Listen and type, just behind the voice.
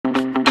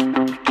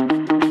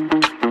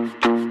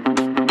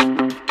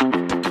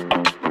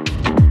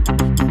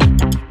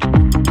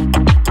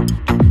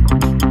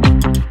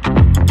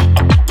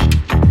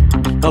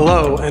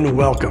and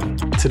welcome.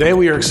 Today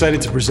we are excited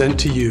to present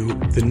to you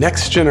the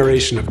next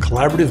generation of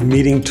collaborative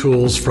meeting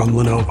tools from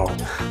Lenovo.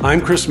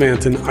 I'm Chris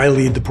Manton, I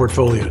lead the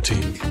portfolio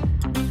team.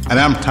 And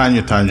I'm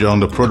Tanya Tanjong,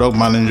 the product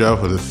manager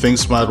for the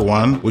ThinkSmart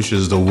One, which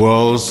is the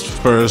world's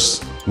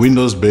first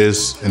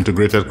Windows-based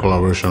integrated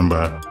collaboration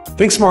bar.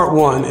 ThinkSmart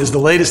One is the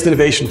latest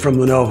innovation from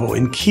Lenovo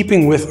in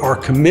keeping with our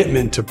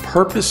commitment to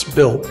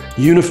purpose-built,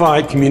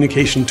 unified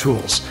communication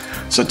tools.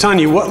 So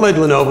Tanya, what led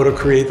Lenovo to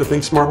create the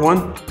ThinkSmart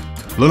One?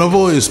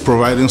 Lenovo is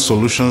providing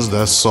solutions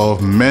that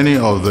solve many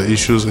of the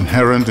issues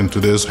inherent in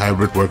today's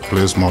hybrid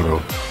workplace model.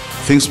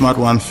 ThinkSmart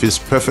One fits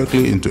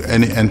perfectly into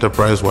any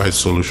enterprise-wide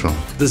solution.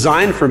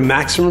 Designed for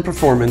maximum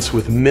performance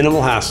with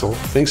minimal hassle,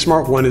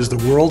 ThinkSmart One is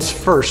the world's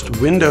first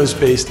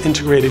Windows-based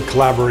integrated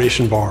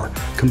collaboration bar,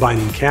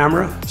 combining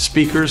camera,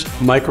 speakers,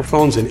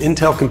 microphones, and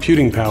Intel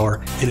computing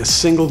power in a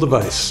single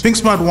device.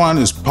 ThinkSmart One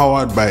is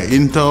powered by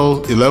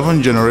Intel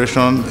 11th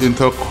generation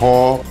Intel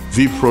Core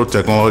vPro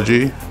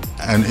technology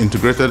and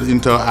integrated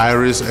Intel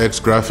Iris X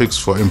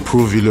graphics for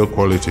improved video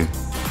quality.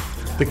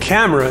 The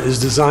camera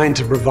is designed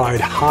to provide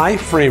high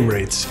frame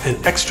rates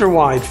and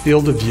extra-wide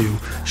field of view,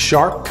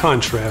 sharp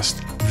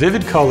contrast,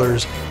 vivid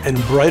colors, and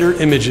brighter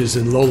images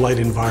in low-light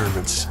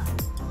environments.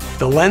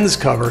 The lens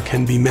cover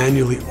can be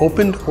manually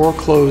opened or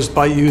closed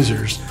by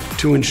users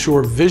to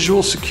ensure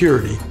visual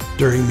security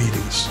during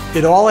meetings.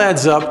 It all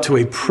adds up to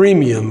a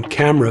premium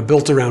camera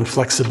built around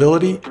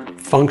flexibility,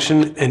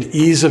 function, and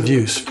ease of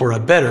use for a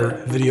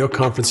better video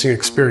conferencing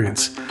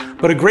experience.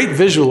 But a great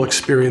visual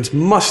experience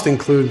must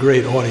include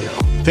great audio.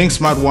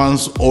 ThinkSmart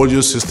One's audio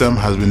system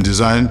has been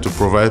designed to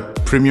provide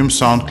premium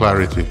sound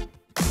clarity.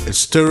 Its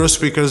stereo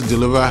speakers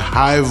deliver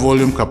high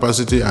volume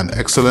capacity and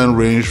excellent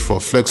range for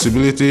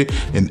flexibility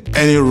in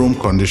any room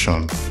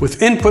condition.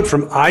 With input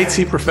from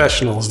IT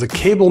professionals, the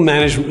cable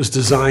management was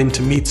designed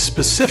to meet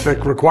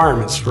specific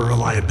requirements for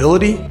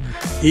reliability,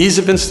 ease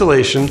of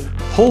installation,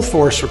 pull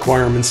force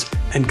requirements,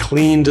 and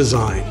clean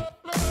design.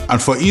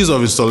 And for ease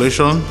of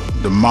installation,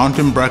 the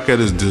mounting bracket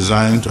is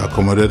designed to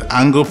accommodate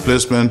angle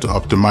placement to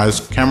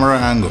optimize camera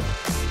angle.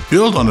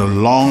 Built on a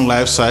long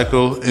life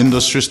cycle,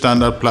 industry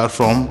standard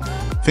platform,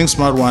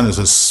 ThinkSmart One is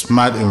a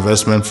smart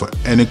investment for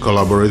any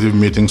collaborative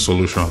meeting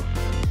solution.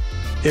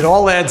 It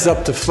all adds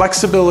up to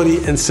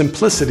flexibility and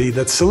simplicity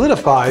that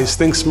solidifies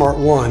ThinkSmart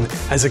One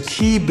as a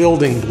key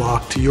building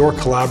block to your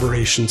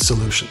collaboration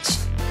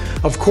solutions.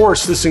 Of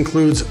course, this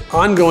includes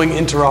ongoing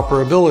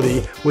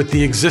interoperability with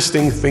the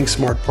existing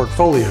ThinkSmart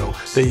portfolio.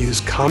 They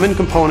use common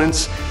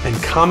components and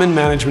common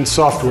management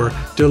software,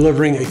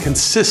 delivering a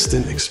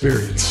consistent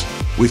experience.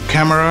 With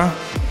camera,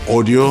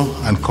 audio,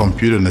 and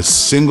compute in a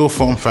single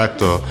form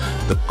factor,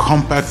 the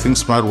compact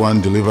ThinkSmart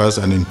One delivers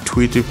an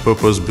intuitive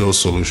purpose-built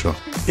solution.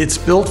 It's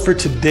built for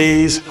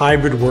today's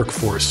hybrid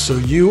workforce, so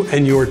you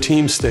and your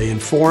team stay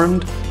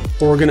informed,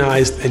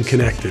 organized, and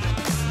connected.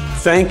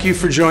 Thank you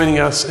for joining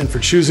us and for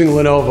choosing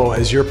Lenovo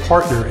as your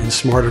partner in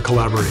smarter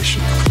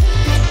collaboration.